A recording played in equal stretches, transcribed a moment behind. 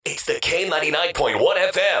K99.1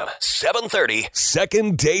 FM, 730.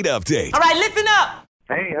 Second date update. All right, listen up.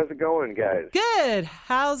 Hey, how's it going, guys? Good.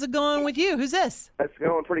 How's it going with you? Who's this? It's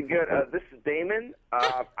going pretty good. This is Damon.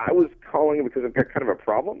 I was calling because I've got kind of a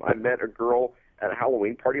problem. I met a girl at a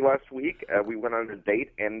Halloween party last week. We went on a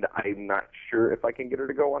date, and I'm not sure if I can get her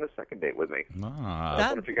to go on a second date with me. I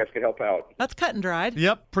wonder if you guys could help out. That's cut and dried.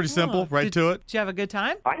 Yep, pretty simple. Right to it. Did you have a good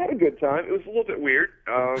time? I had a good time. It was a little bit weird.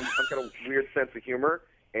 I've got a weird sense of humor,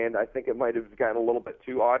 and I think it might have gotten a little bit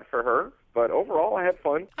too odd for her. But overall, I had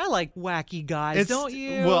fun. I like wacky guys, don't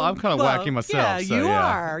you? Well, I'm kind of wacky myself. Yeah, so, you yeah.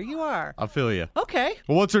 are. You are. I feel you. Okay.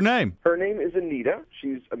 Well, what's her name? Her name is Anita.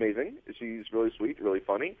 She's amazing. She's really sweet, really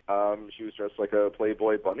funny. She was dressed like a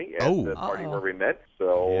Playboy bunny at the party where we met.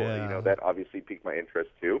 So, that obviously piqued my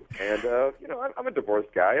interest, too. And, I'm a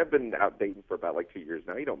divorced guy. I've been out dating for about 2 years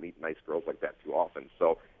now. You don't meet nice girls like that too often.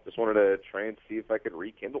 So, just wanted to try and see if I could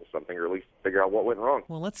rekindle something or at least figure out what went wrong.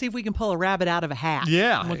 Well, let's see if we can pull a rabbit out of a hat.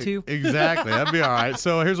 Yeah, Want to? exactly. That'd be all right.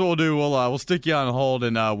 So here's what we'll do. We'll stick you on hold,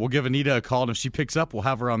 and we'll give Anita a call. And if she picks up, we'll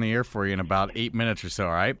have her on the air for you in about 8 minutes or so,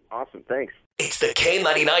 all right? Awesome. Thanks. It's the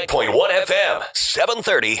K99.1 FM,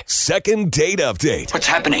 730. Second date update. What's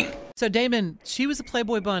happening? So, Damon, she was a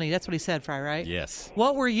Playboy bunny. That's what he said, Fry, right? Yes.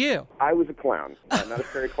 What were you? I was a clown. Not a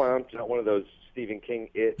scary clown. Not one of those Stephen King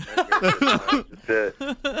Well,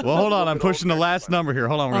 hold on. I'm pushing the last number here.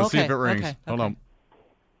 Hold on. We're going to see if it rings. Okay. Hold on.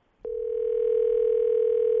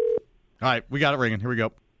 All right. We got it ringing. Here we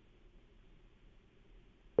go.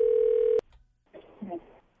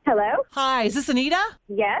 Hello? Hi, is this Anita?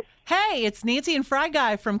 Yes? Hey, it's Nancy and Fry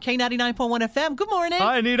Guy from K99.1 FM. Good morning.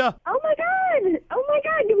 Hi, Anita. Oh my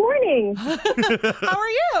God, good morning. How are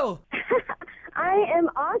you? I am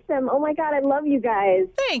awesome. Oh my God, I love you guys.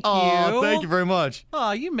 Thank you. Oh, thank you very much.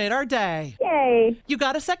 Oh, you made our day. Yay. You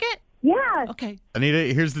got a second? Yeah. Okay.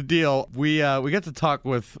 Anita, here's the deal. We got to talk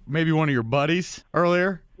with maybe one of your buddies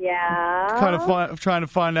earlier. Yeah. Kind of trying to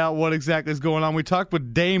find out what exactly is going on. We talked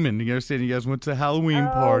with Damon. You understand? You guys went to a Halloween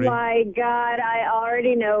party. Oh my God, I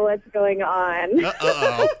already know what's going on.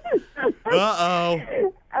 Uh-oh.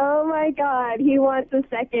 Oh my God, he wants a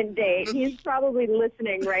second date. He's probably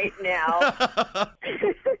listening right now.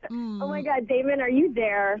 Oh my God, Damon, are you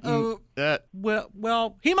there?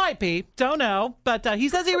 Well, he might be. Don't know. But he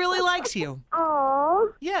says he really likes you. Aw.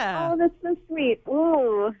 Yeah. Oh, that's so sweet.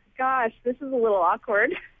 Ooh, gosh, this is a little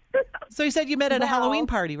awkward. So you said you met at a Halloween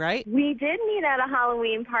party, right? We did meet at a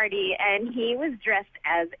Halloween party, and he was dressed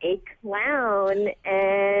as a clown,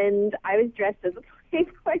 and I was dressed as a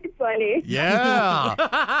Playboy bunny. Yeah.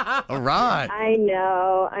 All right. I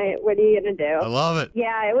know. What are you going to do? I love it.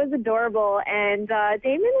 Yeah, it was adorable, and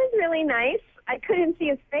Damon was really nice. I couldn't see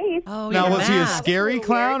his face. Oh, Now, yeah. was he a scary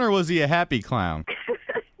clown or was he a happy clown?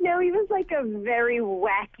 No, he was like a very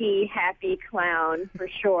wacky, happy clown, for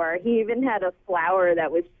sure. He even had a flower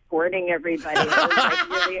that was squirting everybody. It was like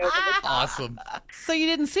really over the top. Awesome. So you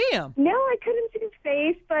didn't see him? No, I couldn't see his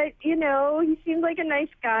face, but, he seemed like a nice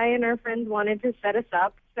guy, and our friends wanted to set us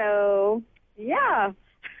up. So, yeah.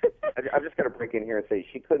 I'm just going to break in here and say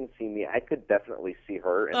she couldn't see me. I could definitely see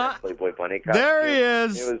her in that Playboy bunny costume. There he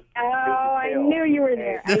is. It was I knew you were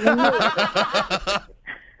there. I knew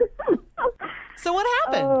it. So what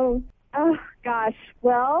happened? Oh, gosh.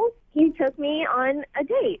 Well, he took me on a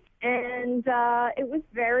date, and it was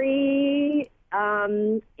very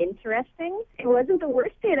interesting. It wasn't the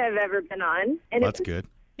worst date I've ever been on. And That's good.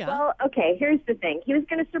 Yeah. Well, okay, here's the thing. He was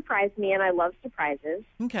going to surprise me, and I love surprises.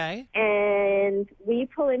 Okay. And we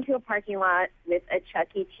pull into a parking lot with a Chuck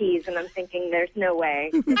E. Cheese, and I'm thinking there's no way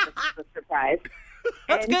this is a surprise.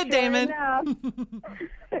 That's And good, Damon.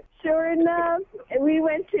 Sure enough, we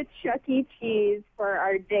went to Chuck E. Cheese for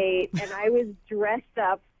our date, and I was dressed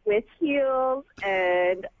up with heels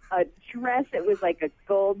and a dress. It was like a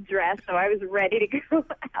gold dress, so I was ready to go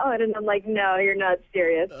out, and I'm like, no, you're not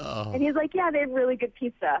serious. Oh. And he's like, yeah, they have really good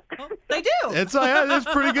pizza. They do. It's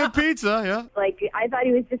pretty good pizza, yeah. Like, I thought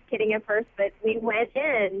he was just kidding at first, but we went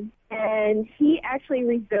in, and he actually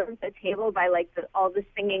reserved a table by, all the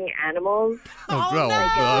singing animals.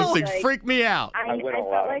 Those things freak me out. I went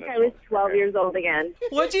all felt out like on I this was 12 years old again.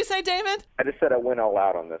 What'd you say, Damon? I just said I went all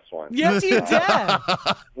out on this one. Yes, you did.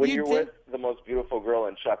 When You you're did. with the most beautiful girl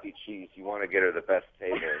in Chuck E. Cheese, you want to get her the best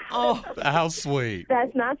table. Oh, How sweet.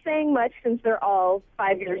 That's not saying much since they're all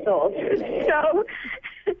 5 years old. So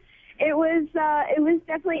it was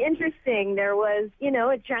definitely interesting. There was,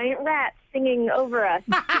 a giant rat singing over us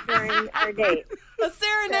during our date. a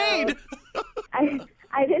serenade.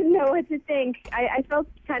 I didn't know what to think. I felt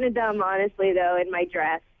kind of dumb, honestly, though, in my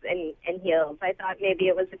dress. and heels. I thought maybe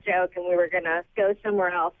it was a joke and we were going to go somewhere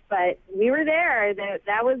else, but we were there.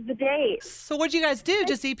 That was the date. So what'd you guys do?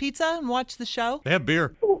 Just eat pizza and watch the show? They have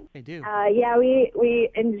beer. They do. Yeah, we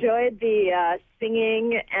enjoyed the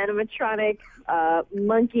singing animatronic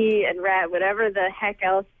monkey and rat, whatever the heck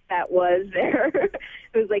else that was there.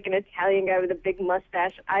 It was like an Italian guy with a big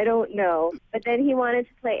mustache. I don't know. But then he wanted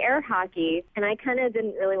to play air hockey, and I kind of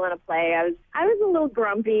didn't really want to play. I was a little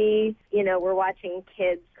grumpy. You know, we're watching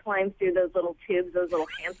kids climb through those little tubes, those little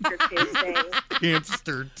hamster tube things.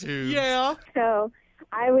 Hamster tubes. Yeah. So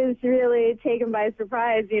I was really taken by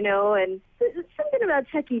surprise, you know, and there's something about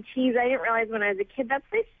Chuck E. Cheese I didn't realize when I was a kid. That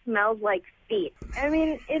place smells like feet. I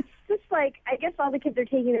mean, it's just like, I guess all the kids are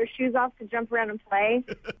taking their shoes off to jump around and play.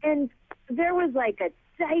 And there was like a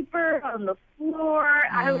diaper on the floor.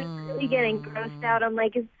 I was really getting grossed out. I'm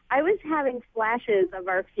like, I was having flashes of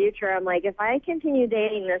our future. I'm like, if I continue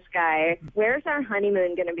dating this guy, where's our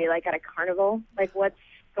honeymoon going to be? Like at a carnival? Like what's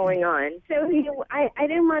going on? So I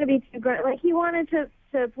didn't want to be too gross. Like he wanted to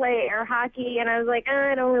play air hockey, and I was like,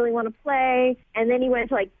 I don't really want to play. And then he went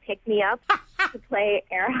to like pick me up to play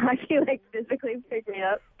air hockey, like physically pick me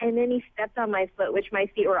up. And then he stepped on my foot, which my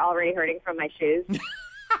feet were already hurting from my shoes.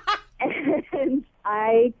 And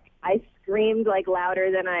I screamed like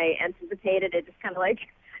louder than I anticipated. It just kind of like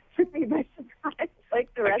took me by surprise.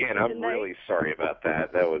 Like the rest Again, of the I'm night. really sorry about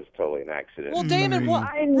that. That was totally an accident. Well, Damon, what?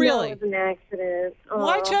 I know Really? it was an accident.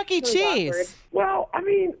 Why Aw, Chuck E. it was Cheese? awkward. Well, I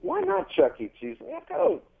mean, why not Chuck E. Cheese? I've got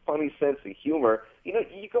a funny sense of humor. You know,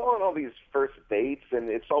 you go on all these first dates, and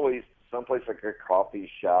it's always someplace like a coffee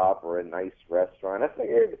shop or a nice restaurant. I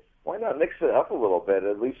figured, why not mix it up a little bit?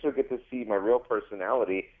 At least you'll get to see my real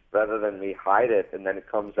personality rather than me hide it, and then it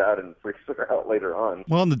comes out and freaks her out later on.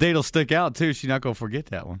 Well, and the date will stick out, too. She's not going to forget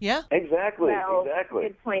that one. Yeah. Exactly, Well, exactly.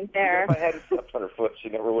 good point there. If I hadn't stepped on her foot, she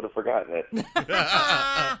never would have forgotten it.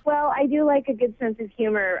 Well, I do like a good sense of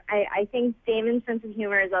humor. I think Damon's sense of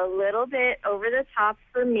humor is a little bit over the top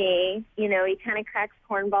for me. You know, he kind of cracks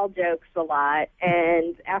cornball jokes a lot,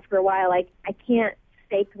 and after a while, I can't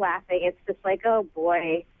fake laughing. It's just like, oh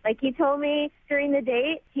boy. Like he told me during the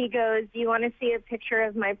date, he goes, do you want to see a picture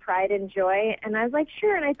of my pride and joy? And I was like,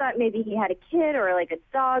 sure. And I thought maybe he had a kid or like a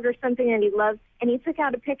dog or something that he loves. And he took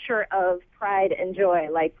out a picture of pride and joy,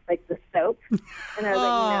 like the soap. And I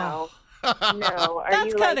was like, no. Are That's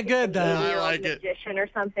you kinda like good, though. an I like it. magician or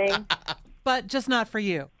something? But just not for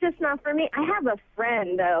you. Just not for me. I have a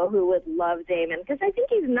friend, though, who would love Damon because I think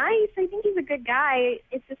he's nice. I think he's a good guy.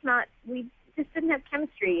 It's just not, we just didn't have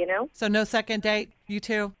chemistry, you know? So no second date, you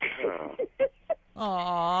two?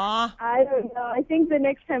 Aww. I don't know. I think the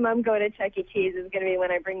next time I'm going to Chuck E. Cheese is going to be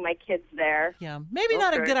when I bring my kids there. Yeah. Maybe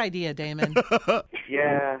not a Okay. good idea, Damon.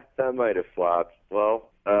 Yeah, that might have flopped. Well,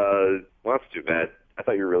 that's too bad. I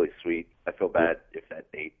thought you were really sweet. I feel bad if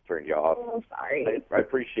that date turned you off. Oh, sorry. I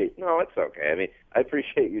appreciate. No, it's okay. I mean, I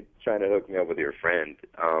appreciate you trying to hook me up with your friend.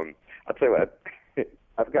 I'll tell you what.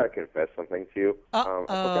 I've got to confess something to you. I feel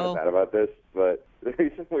kind of bad about this, but the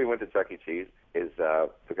reason we went to Chuck E. Cheese is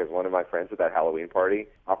because one of my friends at that Halloween party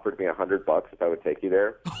offered me $100 if I would take you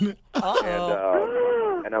there.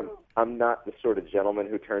 Uh-oh. And I'm not the sort of gentleman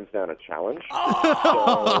who turns down a challenge.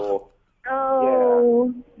 Oh. So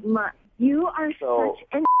Oh, my. You are So- such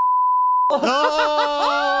an...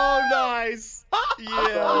 Oh, nice. Oh,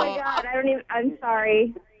 my God. I don't even... I'm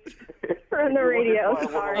sorry. We're on the radio.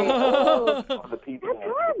 Sorry. Oh, on the people. that's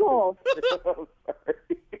horrible. I'm sorry.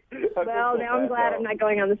 Well, now I'm glad I'm not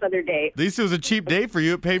going on this other date. At least it was a cheap date for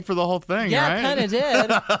you. It paid for the whole thing, Yeah, right? kind of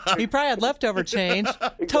did. He probably had leftover change.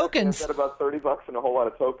 Tokens. I've got about $30 and a whole lot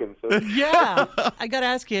of tokens. So Yeah. I got to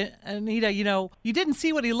ask you, Anita, you know, you didn't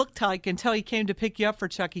see what he looked like until he came to pick you up for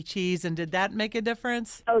Chuck E. Cheese, and did that make a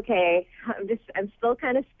difference? Okay, I'm still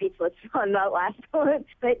kind of speechless on that last one.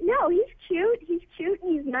 But no, he's cute. He's cute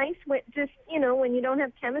and he's nice. Just, you know, when you don't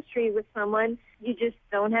have chemistry with someone, you just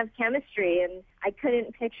don't have chemistry. And I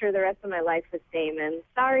couldn't picture the rest of my life with Damon.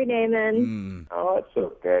 Sorry, Damon. Oh, it's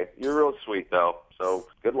okay. You're real sweet, though. So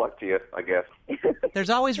good luck to you, I guess. There's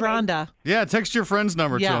always Rhonda. Yeah, text your friend's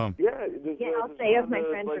number to Yeah. him. Yeah, Yeah, I'll say of my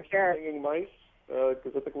friend for sure. Singing mice,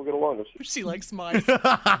 because I think we'll get along. She likes mice.